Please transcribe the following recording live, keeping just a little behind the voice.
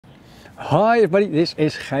Hi everybody, this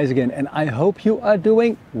is Gijs again and I hope you are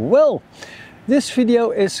doing well. This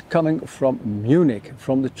video is coming from Munich,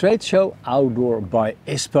 from the trade show Outdoor by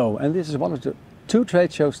Ispo, and this is one of the two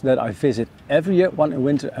trade shows that I visit every year, one in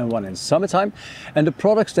winter and one in summertime. And the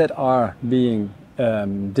products that are being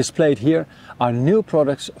displayed here are new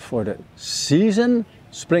products for the season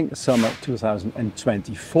Spring-Summer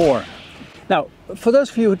 2024. Now, for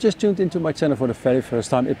those of you who just tuned into my channel for the very first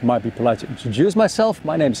time, it might be polite to introduce myself.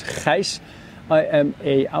 My name is Gijs. I am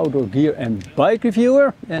an outdoor gear and bike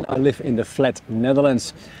reviewer and I live in the flat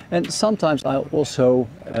Netherlands. And sometimes I also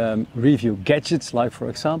review gadgets, like for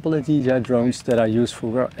example the DJI drones that I use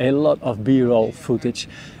for a lot of B-roll footage,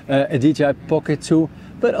 a DJI Pocket Saw,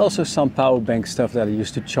 but also some power bank stuff that I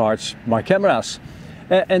use to charge my cameras.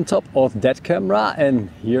 On top of that camera, and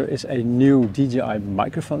here is a new DJI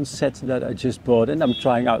microphone set that I just bought and I'm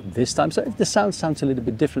trying out this time. So if the sound sounds a little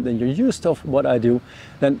bit different than you're used to what I do,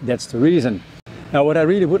 then that's the reason. Now, what I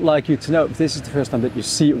really would like you to know, if this is the first time that you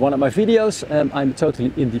see one of my videos, I'm a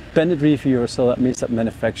totally independent reviewer, so that means that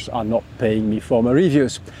manufacturers are not paying me for my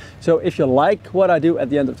reviews. So if you like what I do at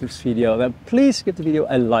the end of this video, then please give the video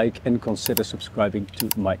a like and consider subscribing to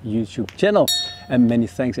my YouTube channel. And many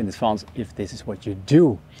thanks in advance if this is what you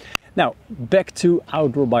do. Now, back to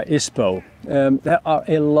Outdoor by Ispo. There are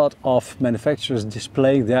a lot of manufacturers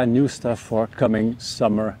displaying their new stuff for coming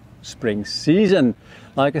summer spring season,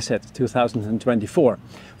 like I said, 2024.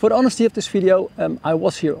 For the honesty of this video, I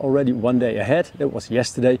was here already one day ahead. That was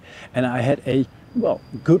yesterday, and I had a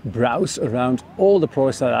good browse around all the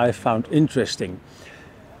products that I found interesting.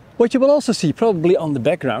 What you will also see probably on the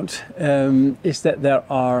background is that there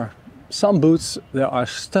are some booths, there are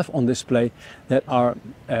stuff on display that are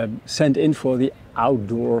sent in for the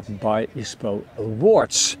Outdoor by Ispo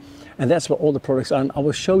Awards. And that's what all the products are, and I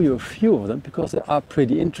will show you a few of them because they are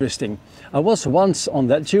pretty interesting. I was once on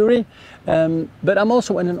that jury, but I'm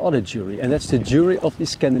also in another jury, and that's the jury of the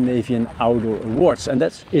Scandinavian Outdoor Awards. And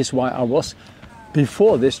that is why I was,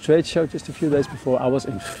 before this trade show, just a few days before, I was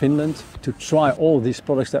in Finland to try all these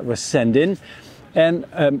products that were sent in. And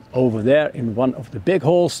over there in one of the big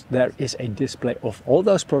halls, there is a display of all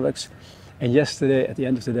those products. And yesterday, at the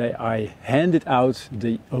end of the day, I handed out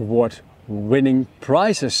the award winning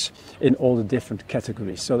prizes in all the different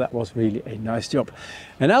categories. So that was really a nice job.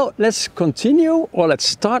 And now let's continue, or let's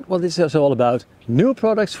start what this is all about. New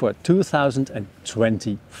products for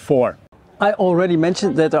 2024. I already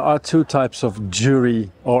mentioned that there are two types of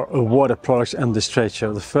jury or awarded products on this trade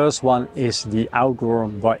show. The first one is the Outdoor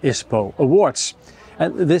by Ispo Awards.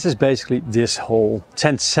 And this is basically this whole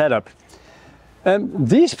tent setup.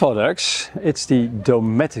 These products, it's the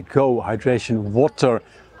Dometic Go hydration water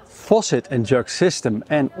faucet and jug system,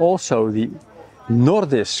 and also the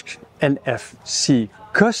Nordisk NFC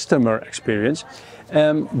customer experience.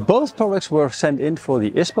 Both products were sent in for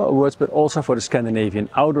the Ispo Awards, but also for the Scandinavian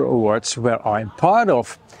Outdoor Awards, where I'm part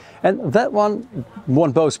of. And that one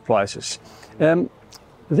won both prizes.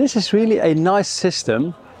 This is really a nice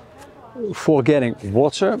system for getting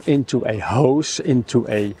water into a hose, into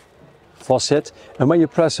a faucet. And when you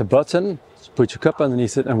press a button, put your cup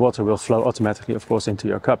underneath it and water will flow automatically, of course, into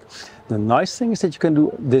your cup. The nice thing is that you can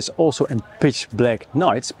do this also in pitch black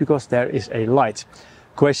nights because there is a light.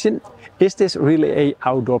 Question, is this really an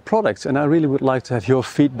outdoor product? And I really would like to have your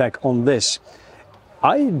feedback on this.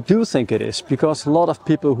 I do think it is, because a lot of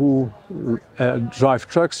people who drive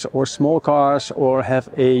trucks or small cars or have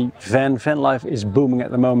a van life is booming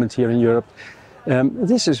at the moment here in Europe.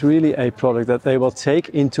 This is really a product that they will take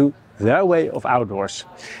into their way of outdoors.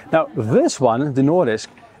 Now, this one, the Nordisk,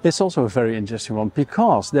 is also a very interesting one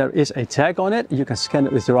because there is a tag on it. You can scan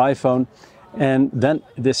it with your iPhone, and then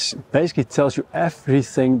this basically tells you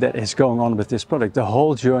everything that is going on with this product, the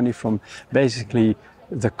whole journey from basically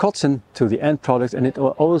the cotton to the end product, and it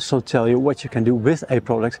will also tell you what you can do with a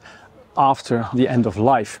product after the end of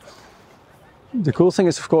life. The cool thing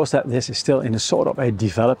is, of course, that this is still in a sort of a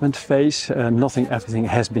development phase. Everything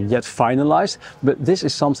has been yet finalized, but this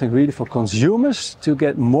is something really for consumers to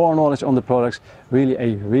get more knowledge on the products. Really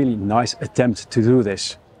a really nice attempt to do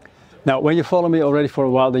this. Now, when you follow me already for a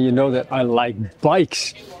while, then you know that I like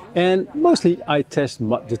bikes. And mostly I test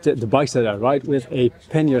the bikes that I ride with a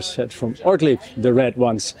pannier set from Ulti, the red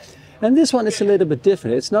ones. And this one is a little bit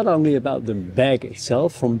different. It's not only about the bag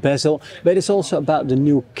itself from Basil, but it's also about the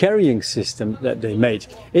new carrying system that they made.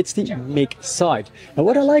 It's the MIK side. And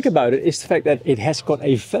what I like about it is the fact that it has got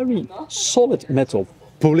a very solid metal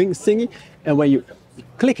pulling thingy. And when you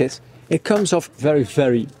click it, it comes off very,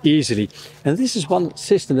 very easily. And this is one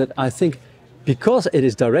system that I think, because it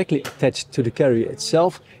is directly attached to the carrier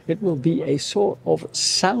itself, it will be a sort of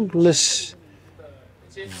soundless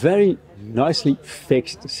very nicely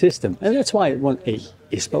fixed system, and that's why it won a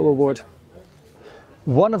Ispo award.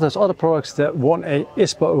 One of those other products that won a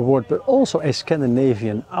Ispo award but also a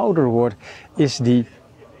Scandinavian outdoor award is the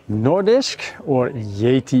Nordisk, or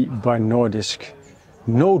Yeti by Nordisk,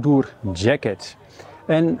 Lodur jacket.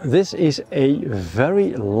 And this is a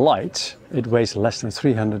very light, it weighs less than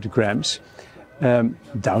 300 grams,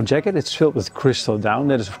 down jacket. It's filled with crystal down,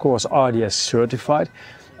 that is of course RDS certified.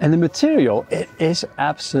 And the material, it is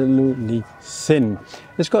absolutely thin.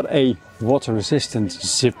 It's got a water resistant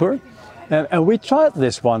zipper. And we tried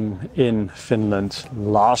this one in Finland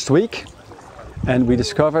last week. And we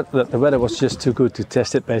discovered that the weather was just too good to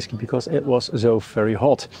test it, basically because it was so very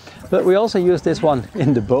hot. But we also used this one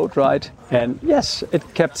in the boat ride, and yes, it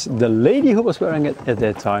kept the lady who was wearing it at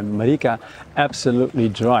that time, Marika, absolutely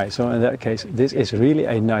dry. So in that case, this is really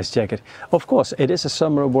a nice jacket. Of course, it is a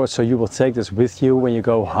summer award, so you will take this with you when you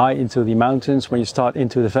go high into the mountains, when you start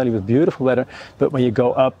into the valley with beautiful weather, but when you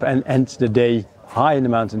go up and end the day high in the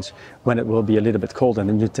mountains, when it will be a little bit cold, and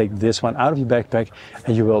then you take this one out of your backpack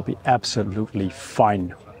and you will be absolutely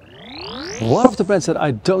fine. One of the brands that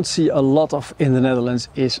I don't see a lot of in the Netherlands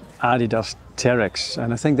is Adidas Terrex,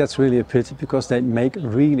 and I think that's really a pity because they make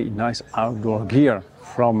really nice outdoor gear,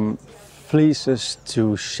 from fleeces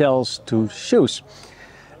to shells to shoes.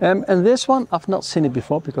 And this one, I've not seen it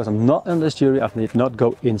before because I'm not in this jury. I did not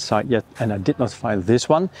go inside yet and I did not find this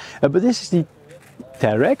one. But this is the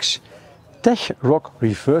Terrex Techrock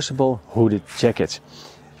Reversible Hooded Jacket,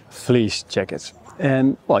 fleece jacket.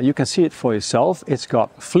 And well, you can see it for yourself. It's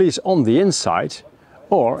got fleece on the inside,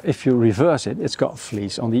 or if you reverse it, it's got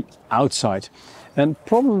fleece on the outside. And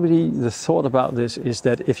probably the thought about this is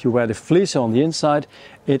that if you wear the fleece on the inside,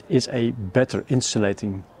 it is a better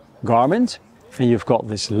insulating garment. And you've got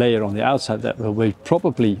this layer on the outside that will be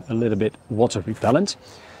probably a little bit water repellent.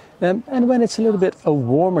 And when it's a little bit a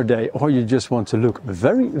warmer day, or you just want to look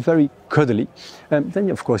very, very cuddly,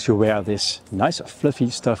 then of course you wear this nice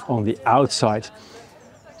fluffy stuff on the outside.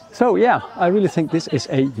 So yeah, I really think this is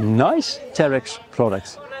a nice Terrex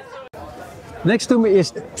product. Next to me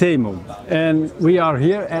is Teemu, and we are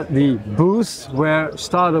here at the booth where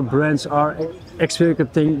startup brands are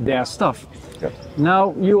exhibiting their stuff. Yep.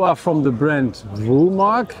 Now you are from the brand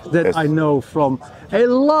Wølmark, that yes. I know from a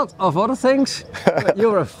lot of other things.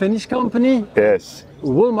 You're a Finnish company. Yes.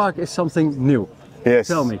 Wølmark is something new. Yes.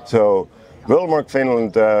 Tell me. So Wølmark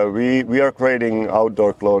Finland, we are creating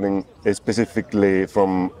outdoor clothing specifically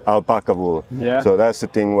from alpaca wool. Yeah. So that's the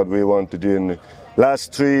thing what we want to do. In the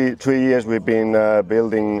last three years we've been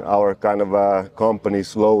building our kind of company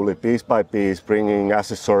slowly, piece by piece, bringing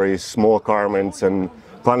accessories, small garments, and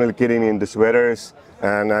finally getting into sweaters,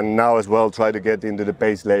 and now as well try to get into the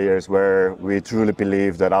base layers where we truly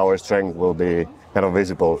believe that our strength will be kind of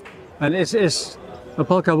visible. And is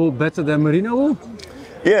alpaca wool better than merino wool?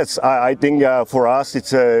 Yes, I think for us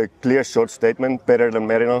it's a clear short statement, better than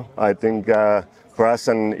merino. I think for us,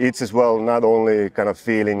 and it's as well not only kind of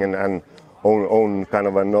feeling and own kind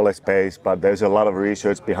of a knowledge base, but there's a lot of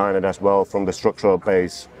research behind it as well from the structural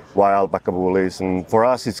base why alpaca wool is. And for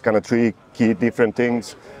us it's kind of three key different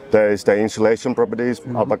things. There is the insulation properties.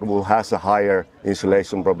 Alpaca wool has a higher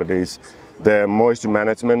insulation properties. The moisture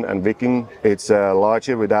management and wicking, it's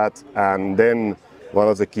larger with that. And then one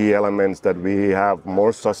of the key elements that we have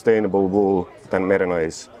more sustainable wool than merino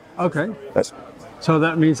is. Okay. Yes. So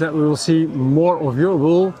that means that we will see more of your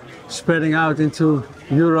wool spreading out into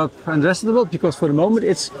Europe and the rest of the world, because for the moment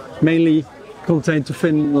it's mainly contained to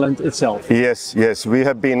Finland itself. Yes, yes. We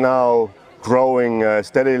have been now growing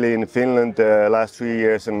steadily in Finland the last 3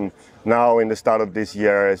 years, and now in the start of this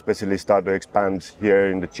year especially start to expand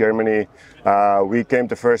here in Germany. We came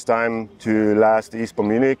the first time to last Ispo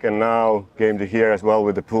Munich, and now came to here as well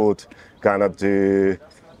with the put kind of to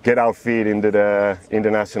get our feet into the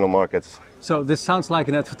international markets. So this sounds like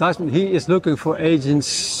an advertisement. He is looking for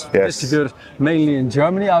agents, yes. distributors, mainly in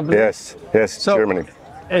Germany, I believe. Yes, yes, so Germany.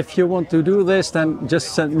 If you want to do this, then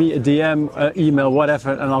just send me a DM, email,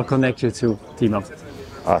 whatever, and I'll connect you to Teemu.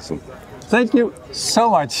 Awesome. Thank you so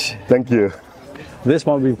much. Thank you. This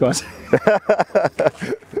one we've got.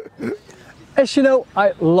 As you know,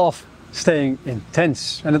 I love staying in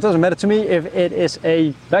tents, and it doesn't matter to me if it is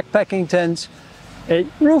a backpacking tent, a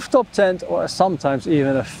rooftop tent, or sometimes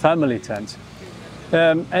even a family tent.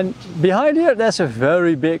 And behind here there's a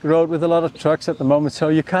very big road with a lot of trucks at the moment, so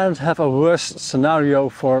you can't have a worse scenario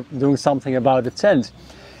for doing something about the tent.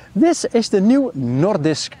 This is the new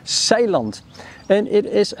Nordisk Seiland, and it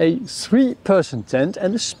is a 3-person tent,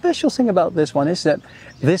 and the special thing about this one is that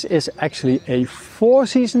this is actually a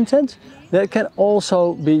 4-season tent that can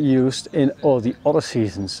also be used in all the other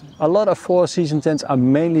seasons. A lot of four-season tents are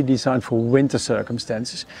mainly designed for winter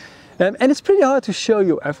circumstances. And it's pretty hard to show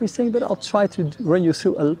you everything, but I'll try to run you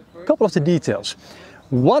through a couple of the details.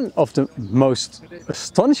 One of the most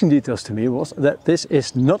astonishing details to me was that this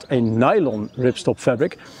is not a nylon ripstop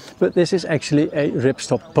fabric, but this is actually a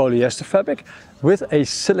ripstop polyester fabric with a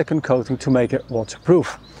silicone coating to make it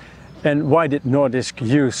waterproof. And why did Nordisk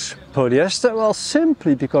use polyester? Well,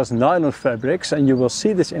 simply because nylon fabrics, and you will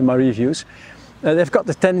see this in my reviews, they've got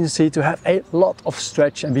the tendency to have a lot of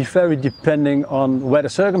stretch and be very depending on weather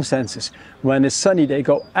circumstances. When it's sunny, they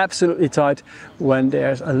go absolutely tight. When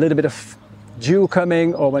there's a little bit of dew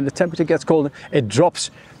coming or when the temperature gets colder, it drops.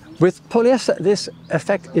 With polyester, this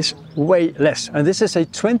effect is way less. And this is a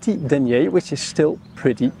 20 denier, which is still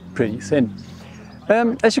pretty thin.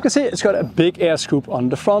 As you can see, it's got a big air scoop on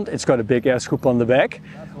the front, it's got a big air scoop on the back.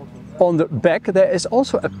 On the back there is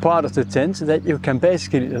also a part of the tent that you can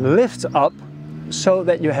basically lift up so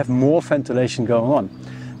that you have more ventilation going on.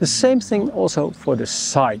 The same thing also for the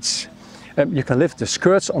sides. You can lift the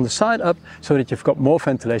skirts on the side up so that you've got more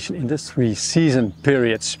ventilation in the 3 season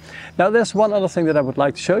periods. Now there's one other thing that I would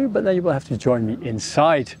like to show you, but then you will have to join me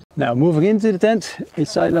inside. Now moving into the tent, in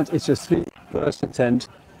Seiland it's a 3-person tent.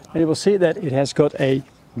 And you will see that it has got a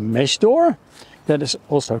mesh door that is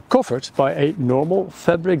also covered by a normal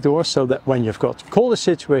fabric door, so that when you've got colder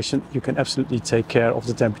situation, you can absolutely take care of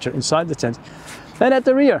the temperature inside the tent. And at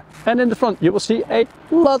the rear and in the front, you will see a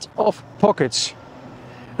lot of pockets.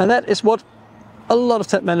 And that is what a lot of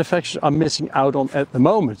tent manufacturers are missing out on at the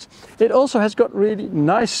moment. It also has got really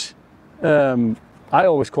nice, I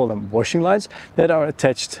always call them washing lines, that are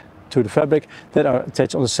attached to the fabric, that are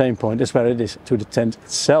attached on the same point as where it is to the tent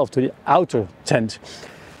itself, to the outer tent.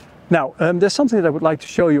 Now there's something that I would like to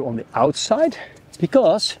show you on the outside,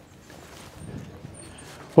 because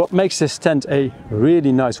what makes this tent a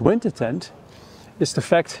really nice winter tent is the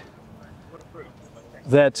fact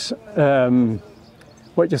that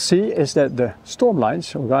what you see is that the storm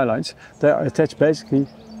lines or guy lines, they are attached basically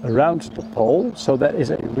around the pole, so that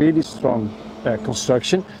is a really strong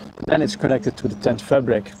construction. Then it's connected to the tent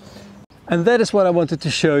fabric. And that is what I wanted to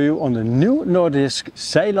show you on the new Nordisk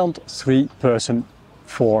Seiland 3-person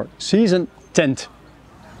 4-season tent.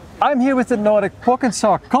 I'm here with the Nordic Pocket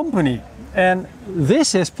Saw company, and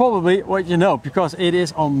this is probably what you know because it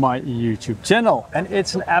is on my YouTube channel, and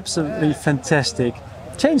it's an absolutely fantastic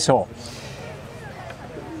chainsaw.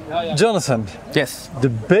 Jonathan, yes, the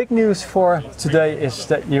big news for today is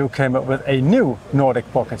that you came up with a new Nordic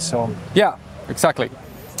Pocket Saw. Yeah, exactly.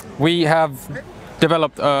 We have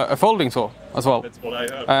developed a folding saw as well.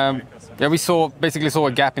 Yeah, we basically saw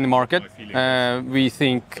a gap in the market. We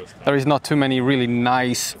think there is not too many really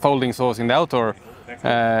nice folding saws in the outdoor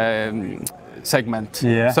segment.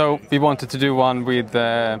 Yeah. So we wanted to do one with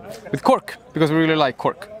cork, because we really like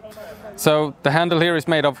cork. So the handle here is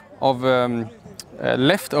made of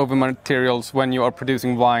leftover materials when you are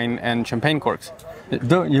producing wine and champagne corks.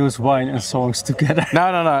 Don't use wine and songs together.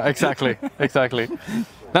 No, exactly, exactly.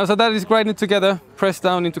 Now, so that is grinded together, pressed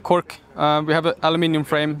down into cork. We have an aluminium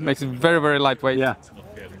frame, makes it very lightweight. Yeah,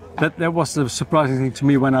 that was the surprising thing to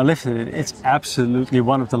me when I lifted it. It's absolutely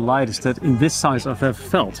one of the lightest that in this size I've ever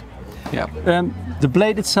felt. Yeah. The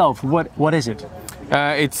blade itself, what is it?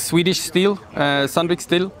 It's Swedish steel, Sandvik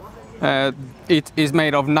steel. It is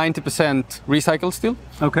made of 90% recycled steel,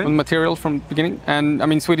 okay, material from the beginning. And I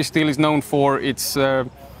mean, Swedish steel is known for its high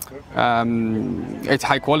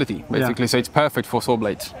quality, basically, yeah. So it's perfect for saw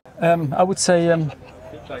blades. I would say,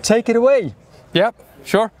 take it away. Yeah,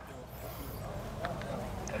 sure.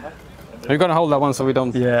 You're gonna hold that one so we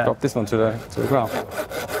don't drop this one to the ground.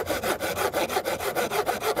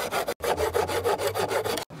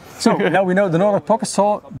 So now we know the Nordic Pocket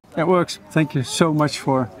Saw, it works. Thank you so much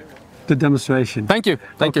for the demonstration. Thank you,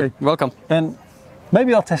 thank you, welcome. And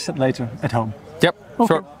maybe I'll test it later at home. Yep, okay.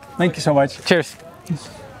 Sure. Thank you so much. Cheers.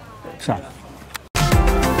 So.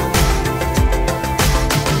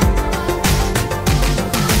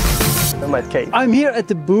 Nomad Cape. I'm here at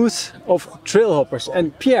the booth of Trailhoppers,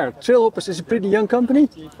 and Pierre, Trailhoppers is a pretty young company.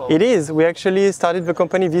 It is. We actually started the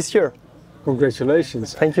company this year.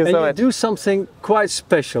 Congratulations. Thank you so much. And you do something quite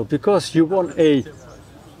special because you won a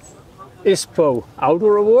Ispo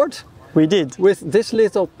Outdoor Award. We did. With this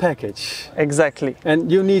little package. Exactly.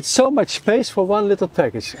 And you need so much space for one little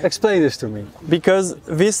package. Explain this to me. Because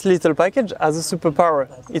this little package has a superpower.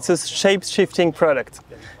 It's a shape-shifting product.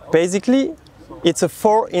 Basically, it's a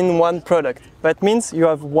 4-in-1 product. That means you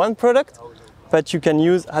have one product that you can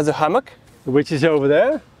use as a hammock. Which is over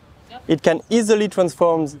there. It can easily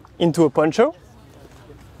transform into a poncho.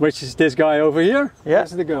 Which is this guy over here? Yeah.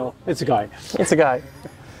 It's the girl. It's a guy. It's a guy.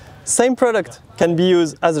 Same product can be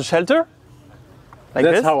used as a shelter. Like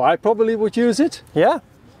That's this. how I probably would use it. Yeah.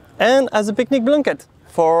 And as a picnic blanket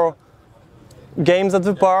for games at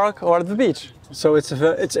the park or at the beach. So it's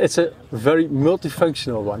a very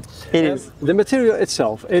multifunctional one. It is. The material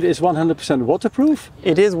itself, it is 100% waterproof.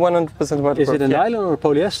 It is 100% waterproof. Is it a yeah. nylon or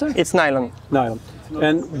polyester? It's nylon. Nylon.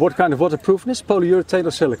 And what kind of waterproofness? Polyurethane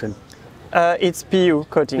or silicone? It's PU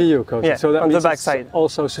coating. PU coating. Yeah, so that on the means back it's side.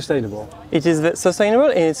 also sustainable. It is sustainable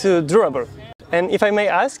and it's durable. And if I may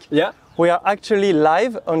ask, Yeah. we are actually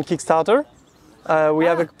live on Kickstarter. We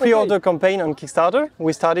have a pre-order campaign on Kickstarter.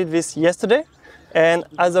 We started this yesterday. And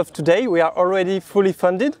as of today, we are already fully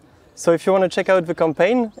funded. So if you want to check out the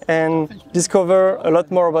campaign and discover a lot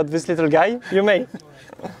more about this little guy, you may.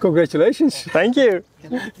 Congratulations. Thank you.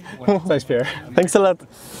 Thanks, Pierre. Thanks a lot.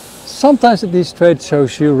 Sometimes at these trade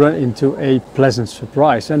shows you run into a pleasant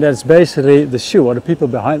surprise, and that's basically the shoe or the people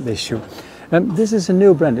behind this shoe. This is a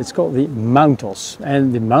new brand. It's called the Mountos,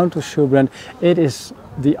 and the Mountos shoe brand, it is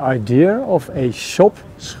the idea of a shop,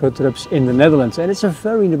 Schutrups, in the Netherlands, and it's a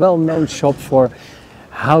very well-known shop for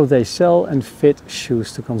how they sell and fit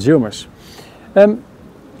shoes to consumers.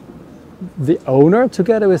 The owner,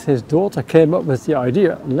 together with his daughter, came up with the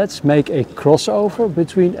idea, let's make a crossover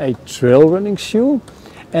between a trail running shoe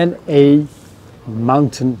and a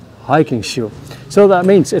mountain hiking shoe. So that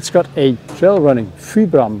means it's got a trail running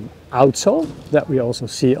Vibram outsole that we also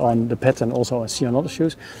see on the pattern, also I see on other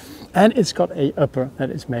shoes, and it's got a upper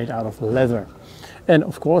that is made out of leather. And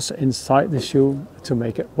of course inside the shoe, to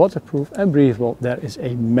make it waterproof and breathable, there is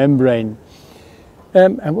a membrane.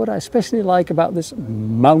 And what I especially like about this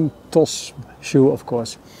Mountos shoe, of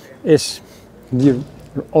course, is the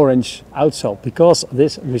orange outsole, because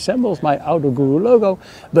this resembles my Outdoor Guru logo,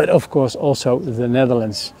 but of course also the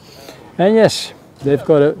Netherlands. And yes, they've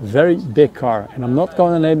got a very big car, and I'm not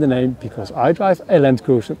going to name the name because I drive a Land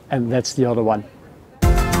Cruiser and that's the other one.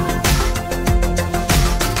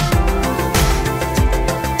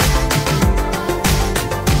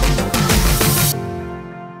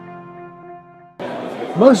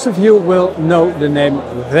 Most of you will know the name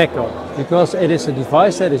Reco because it is a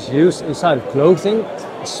device that is used inside of clothing,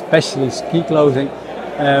 especially ski clothing,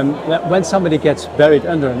 that when somebody gets buried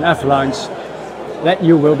under an avalanche, that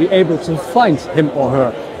you will be able to find him or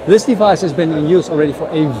her. This device has been in use already for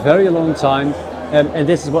a very long time, and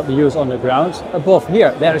this is what they use on the ground. Above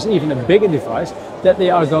here, there is even a bigger device that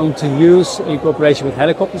they are going to use in cooperation with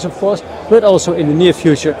helicopters, of course, but also in the near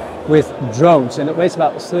future with drones. And it weighs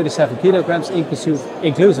about 37 kilograms,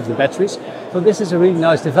 inclusive the batteries. So this is a really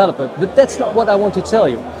nice development, but that's not what I want to tell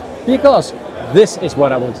you, because this is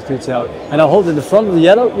what I wanted to tell you. And I'll hold in the front of the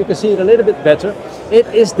yellow, you can see it a little bit better. It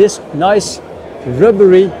is this nice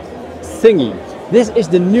rubbery thingy. This is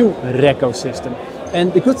the new Reco system.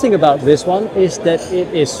 And the good thing about this one is that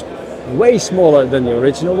it is way smaller than the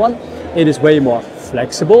original one. It is way more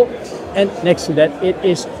flexible. And next to that, it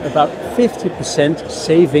is about 50%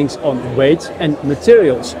 savings on weight and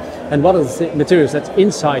materials. And one of the materials that's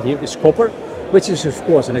inside here is copper, which is of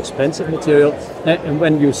course an expensive material. And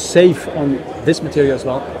when you save on this material as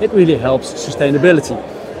well, it really helps sustainability.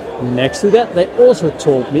 Next to that, they also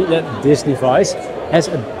told me that this device has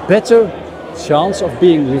a better chance of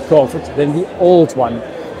being recovered than the old one.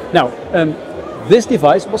 Now, this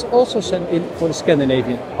device was also sent in for the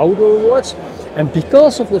Scandinavian Outdoor Awards, and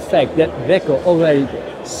because of the fact that Reco already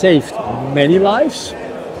saved many lives,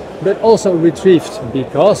 but also retrieved,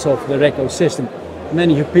 because of the Reco system,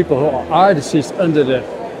 many people who are deceased under the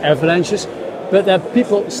avalanches, but that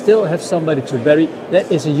people still have somebody to bury,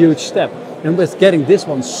 that is a huge step. And with getting this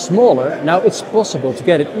one smaller, now it's possible to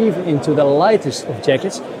get it even into the lightest of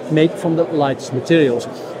jackets made from the lightest materials.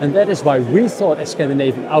 And that is why we thought at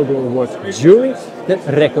Scandinavian Outdoor Award jury that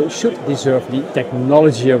Reco should deserve the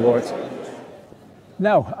Technology Award.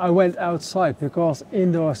 Now I went outside because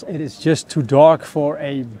indoors it is just too dark for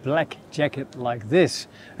a black jacket like this.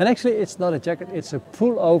 And actually it's not a jacket, it's a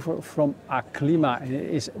pullover from Aclima, and it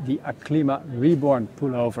is the Aclima Reborn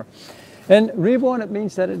pullover. And reborn, it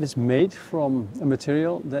means that it is made from a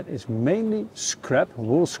material that is mainly scrap,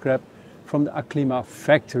 wool scrap, from the Aclima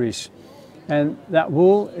factories. And that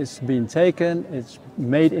wool is being taken, it's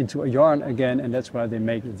made into a yarn again, and that's why they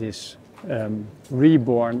make this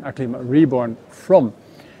reborn, Aclima Reborn from.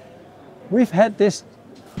 We've had this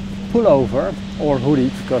pullover, or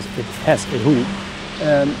hoodie, because it has a hoodie,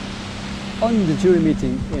 on the jury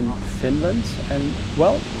meeting in Finland, and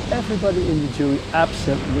well, everybody in the jury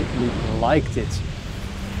absolutely liked it.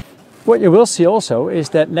 What you will see also is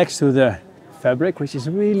that next to the fabric, which is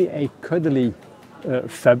really a cuddly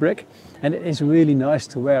fabric, and it is really nice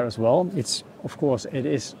to wear as well. It's, of course, it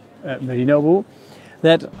is merino wool.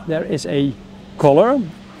 That there is a collar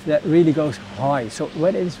that really goes high. So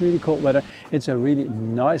when it is really cold weather, it's a really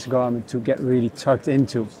nice garment to get really tucked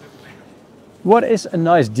into. What is a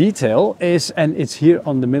nice detail is, and it's here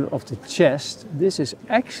on the middle of the chest, this is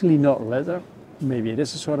actually not leather. Maybe it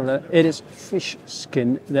is a sort of leather. It is fish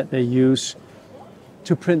skin that they use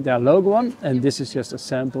to print their logo on, and this is just a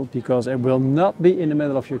sample because it will not be in the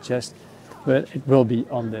middle of your chest, but it will be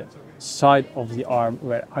on the side of the arm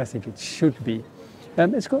where I think it should be.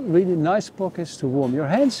 It's got really nice pockets to warm your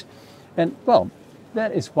hands, and well,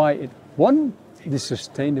 that is why it won the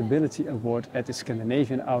Sustainability Award at the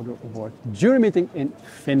Scandinavian Outdoor Award jury meeting in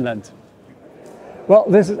Finland. Well,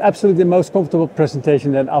 this is absolutely the most comfortable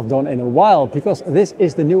presentation that I've done in a while, because this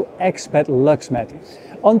is the new Exped Luxemat.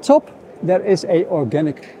 On top there is a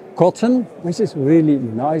organic cotton, which is really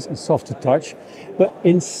nice and soft to touch, but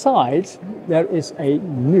inside there is a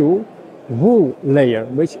new wool layer,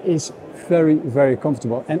 which is very, very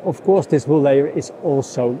comfortable. And of course this wool layer is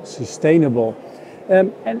also sustainable.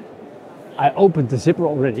 And I opened the zipper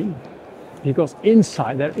already, because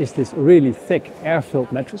inside there is this really thick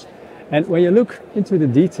air-filled mattress. And when you look into the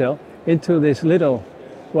detail, into this little,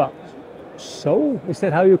 well, sew, is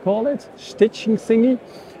that how you call it? Stitching thingy.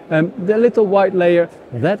 The little white layer,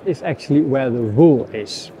 that is actually where the wool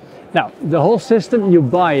is. Now, the whole system, you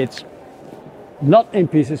buy it not in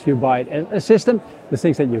pieces, you buy it as a system. The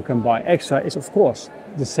things that you can buy extra is, of course,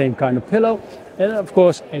 the same kind of pillow, and of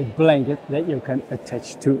course a blanket that you can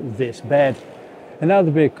attach to this bed. And now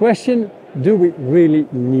the big question, do we really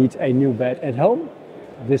need a new bed at home?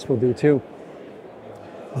 This will do too.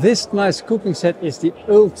 This nice cooking set is the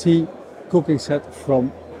Ulti cooking set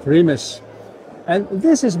from Primus. And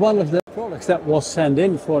this is one of the products that was sent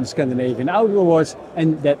in for the Scandinavian Outdoor Awards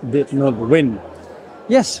and that did not win.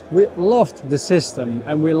 Yes, we loved the system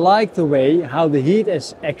and we liked the way how the heat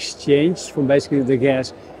is exchanged from basically the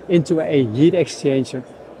gas into a heat exchanger,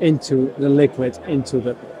 into the liquid, into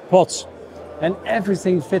the pots. And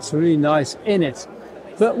everything fits really nice in it.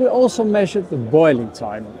 But we also measured the boiling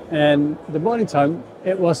time, and the boiling time,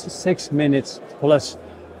 it was 6 minutes plus.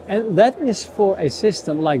 And that is for a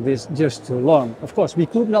system like this just too long. Of course, we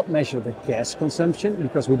could not measure the gas consumption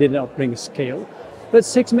because we did not bring a scale. But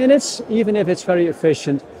 6 minutes, even if it's very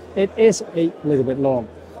efficient, it is a little bit long.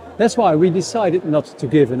 That's why we decided not to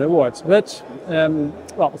give an award. But,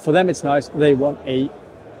 well, for them it's nice. They won a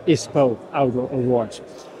Ispo Outdoor Award.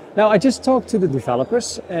 Now, I just talked to the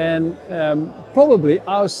developers, and probably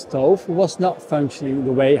our stove was not functioning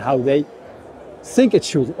the way how they think it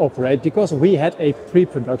should operate, because we had a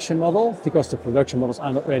pre-production model, because the production models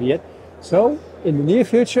are not ready yet. So in the near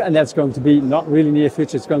future, and that's going to be not really near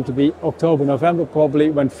future, it's going to be October, November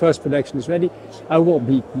probably, when first production is ready, I will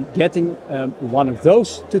be getting one of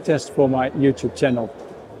those to test for my YouTube channel.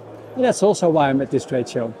 And that's also why I'm at this trade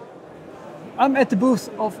show. I'm at the booth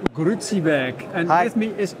of Grüezi, and Hi. with me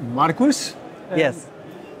is Markus. Yes.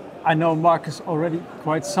 I know Markus already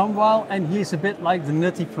quite some while, and he's a bit like the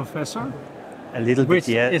nutty professor. A little Which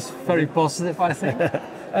bit, yeah. is very positive, I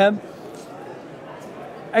think.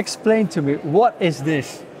 Explain to me, what is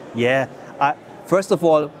this? Yeah. First of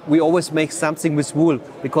all, we always make something with wool,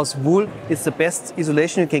 because wool is the best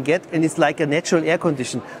insulation you can get, and it's like a natural air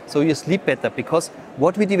condition, so you sleep better. Because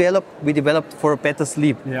what we developed for a better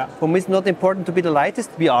sleep. Yeah. For me, it's not important to be the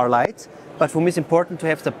lightest. We are light, but for me, it's important to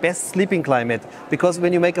have the best sleeping climate. Because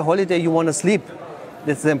when you make a holiday, you want to sleep.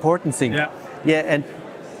 That's the important thing. Yeah. Yeah. And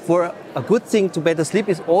for a good thing to better sleep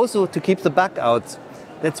is also to keep the bug out.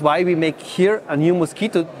 That's why we make here a new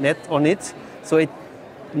mosquito net on it, so it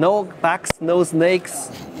no bugs, no snakes,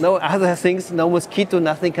 no other things, no mosquito,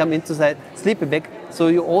 nothing come inside sleeping bag, so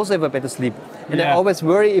you also have a better sleep. And I always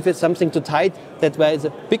worry if it's something too tight, that way it's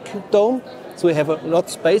a big dome, so you have a lot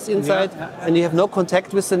of space inside, and you have no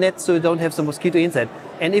contact with the net, so you don't have the mosquito inside.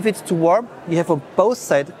 And if it's too warm, you have on both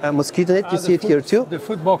sides a mosquito net, you see it here too. The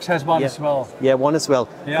foot box has one as well. Yeah, one as well,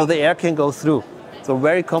 Yeah. so the air can go through. So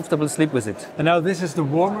very comfortable sleep with it. And now this is the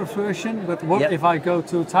warmer version, but what if I go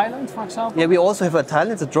to Thailand, for example? Yeah, we also have a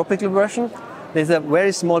Thailand, it's a tropical version. There's a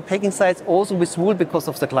very small packing size, also with wool because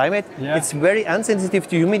of the climate. Yeah. It's very insensitive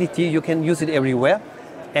to humidity, you can use it everywhere.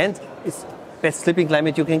 And it's best sleeping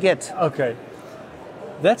climate you can get. Okay.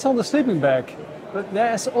 That's on the sleeping bag, but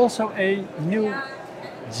there's also a new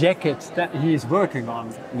jacket that he is working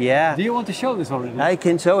on. Yeah. Do you want to show this already? I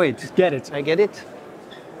can show it. Get it. I get it.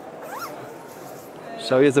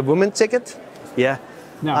 Show you the women's jacket. Yeah.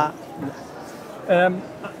 Now,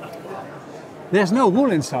 there's no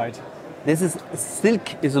wool inside, This is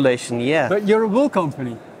silk insulation, yeah. but you're a wool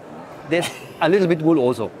company. There's a little bit wool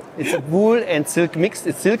also. It's wool and silk mixed.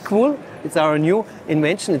 It's silk wool. It's our new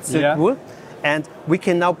invention. It's silk wool. And we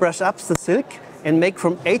can now brush up the silk and make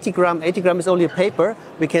from 80 gram is only a paper,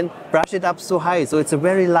 we can brush it up so high. So it's a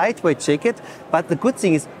very lightweight jacket. But the good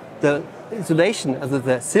thing is the insulation,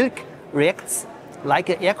 the silk reacts like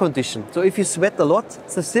an air condition. So if you sweat a lot,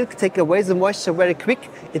 the silk takes away the moisture very quick.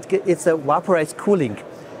 It's a vaporized cooling.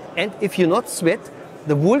 And if you not sweat,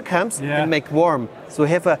 the wool comes and make warm. So you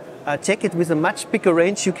have a jacket with a much bigger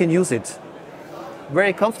range, you can use it.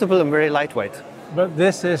 Very comfortable and very lightweight. But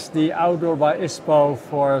this is the Outdoor by Ispo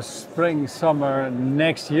for spring, summer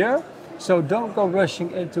next year. So don't go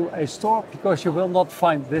rushing into a store because you will not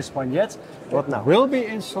find this one yet. What now? It will be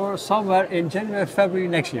in store somewhere in January, February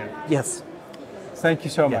next year. Yes. Thank you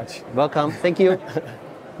so much. Welcome. Thank you.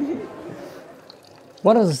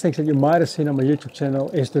 One of the things that you might have seen on my YouTube channel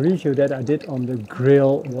is the review that I did on the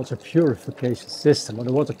grill water purification system, or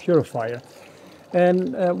the water purifier.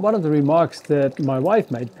 And one of the remarks that my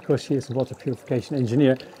wife made, because she is a water purification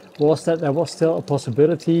engineer, was that there was still a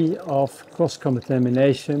possibility of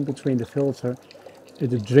cross-contamination between the filter and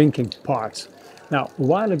the drinking part. Now, a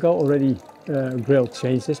while ago already Grill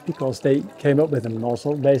changed this because they came up with a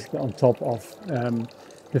nozzle basically on top of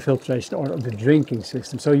the filtration or the drinking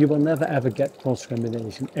system. So you will never ever get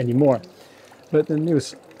cross-contamination anymore. But the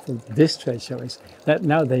news from this trade show is that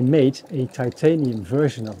now they made a titanium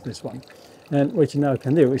version of this one. And what you now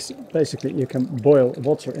can do is basically you can boil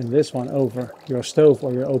water in this one over your stove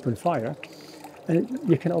or your open fire. And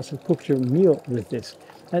you can also cook your meal with this.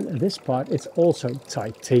 And this part is also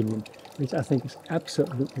titanium, which I think is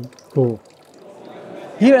absolutely cool.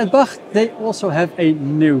 Here at Bach they also have a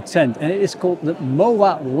new tent and it is called the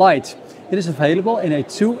MOA Light. It is available in a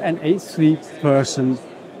 2 and a 3 person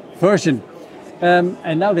version.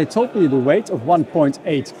 And now they told me the weight of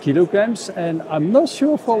 1.8 kilograms and I'm not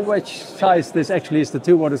sure for which size this actually is, the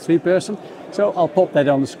 2 or the 3 person, so I'll pop that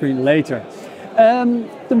on the screen later.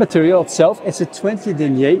 The material itself is a 20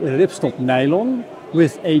 denier ripstop nylon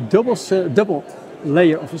with a double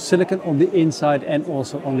layer of silicone on the inside and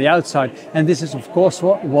also on the outside. And this is of course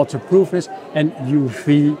for waterproofness and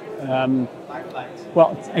UV,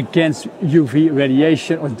 against UV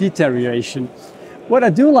radiation or deterioration. What I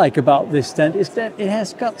do like about this tent is that it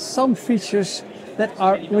has got some features that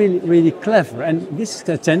are really, really clever. And this is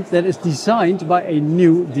the tent that is designed by a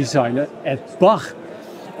new designer at Bach.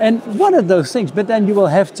 And one of those things, but then you will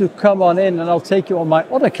have to come on in and I'll take you on my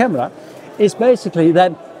other camera, is basically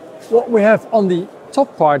that what we have on the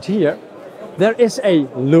top part here, there is a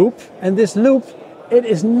loop, and this loop, it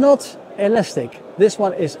is not elastic. This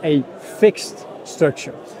one is a fixed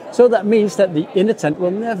structure. So that means that the inner tent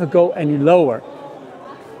will never go any lower.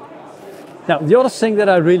 Now, the other thing that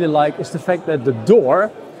I really like is the fact that the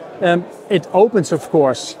door, it opens, of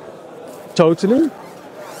course, totally.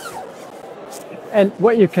 And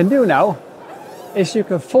what you can do now is you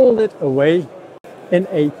can fold it away in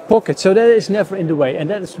a pocket, so that is never in the way. And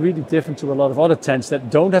that is really different to a lot of other tents that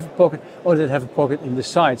don't have a pocket or that have a pocket in the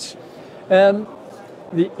sides.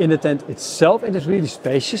 The inner tent itself, it is really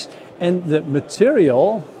spacious, and the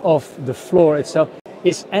material of the floor itself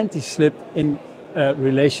is anti-slip in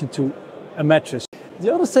relation to a mattress.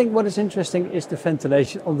 The other thing what is interesting is the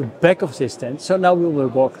ventilation on the back of this tent. So now we will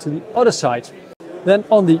walk to the other side. Then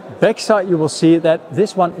on the back side you will see that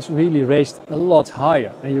this one is really raised a lot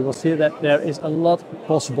higher, and you will see that there is a lot of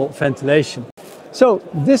possible ventilation. So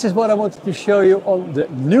this is what I wanted to show you on the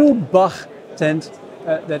new Bach tent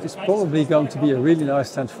that is probably going to be a really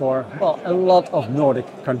nice tent for, well, a lot of Nordic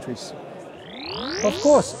countries. Of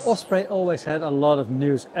course, Osprey always had a lot of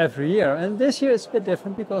news every year, and this year it's a bit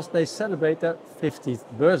different because they celebrate their 50th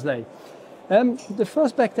birthday. The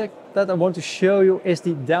first backpack that I want to show you is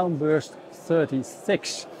the Downburst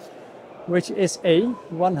 36, which is a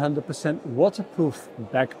 100% waterproof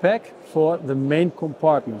backpack for the main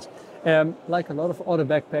compartment. Like a lot of other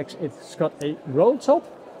backpacks, it's got a roll top,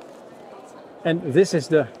 and this is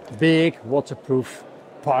the big waterproof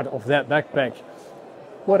part of that backpack.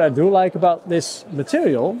 What I do like about this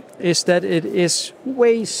material is that it is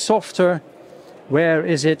way softer. Where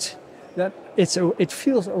is it? That it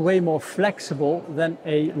feels way more flexible than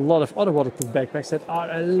a lot of other waterproof backpacks that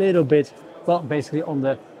are a little bit, well, basically on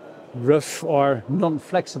the rough or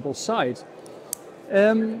non-flexible side.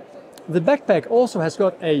 The backpack also has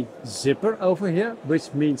got a zipper over here,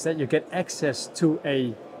 which means that you get access to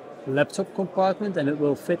a laptop compartment, and it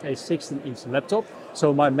will fit a 16-inch laptop.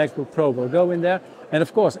 So my MacBook Pro will go in there. And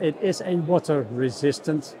of course, it is a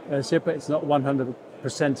water-resistant zipper. It's not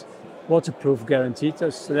 100% waterproof guaranteed.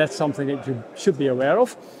 So that's something that you should be aware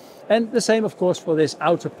of. And the same, of course, for this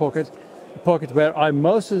outer pocket. pocket where I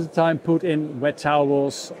most of the time put in wet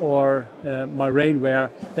towels or my rainwear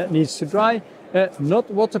that needs to dry. Not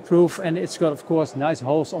waterproof, and it's got of course nice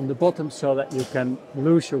holes on the bottom so that you can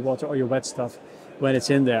lose your water or your wet stuff when it's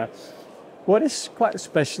in there. What is quite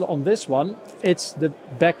special on this one, it's the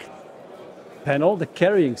back panel, the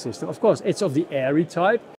carrying system. Of course, it's of the airy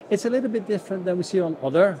type. It's a little bit different than we see on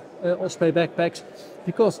other Osprey backpacks,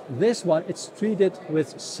 because this one, it's treated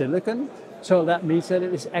with silicone. So that means that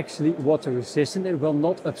it is actually water resistant. It will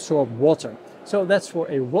not absorb water. So that's for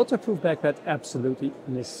a waterproof backpack absolutely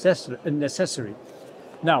necessary.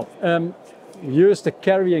 Now, use the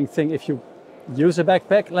carrying thing if you use a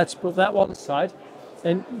backpack. Let's put that one aside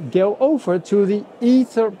and go over to the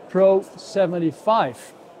Ether Pro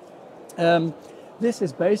 75. This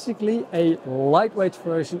is basically a lightweight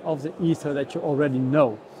version of the Ether that you already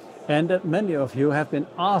know, and that many of you have been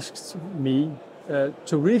asked me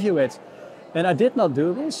to review it. And I did not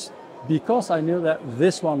do this because I knew that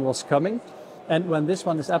this one was coming, and when this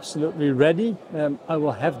one is absolutely ready, I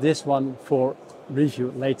will have this one for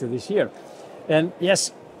review later this year. And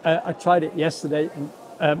yes, I tried it yesterday,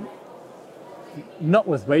 and not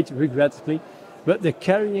with weight, regrettably, but the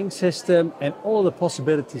carrying system and all the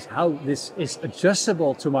possibilities, how this is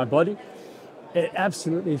adjustable to my body, it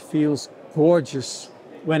absolutely feels gorgeous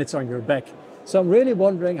when it's on your back. So I'm really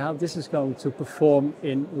wondering how this is going to perform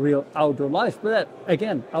in real outdoor life. But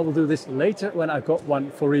again, I will do this later when I got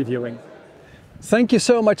one for reviewing. Thank you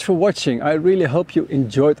so much for watching. I really hope you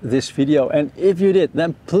enjoyed this video. And if you did,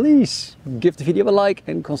 then please give the video a like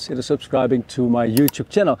and consider subscribing to my YouTube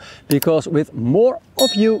channel. Because with more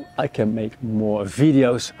of you, I can make more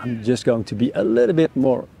videos. I'm just going to be a little bit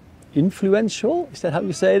more influential. Is that how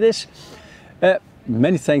you say this?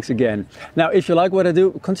 Many thanks again. Now, if you like what I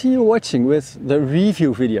do, continue watching with the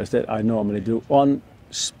review videos that I normally do on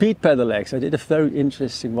speed pedelecs. I did a very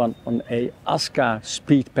interesting one on a Aska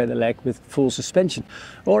speed pedelec with full suspension.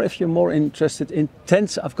 Or if you're more interested in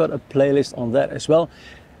tents, I've got a playlist on that as well.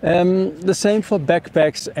 The same for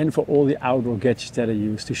backpacks and for all the outdoor gadgets that I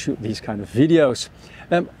use to shoot these kind of videos.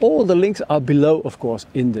 All the links are below, of course,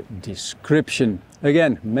 in the description.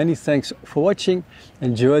 Again, many thanks for watching.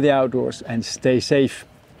 Enjoy the outdoors and stay safe.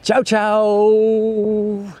 Ciao,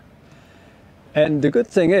 ciao! And the good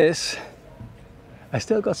thing is, I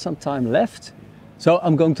still got some time left, so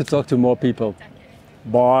I'm going to talk to more people.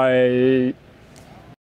 Bye!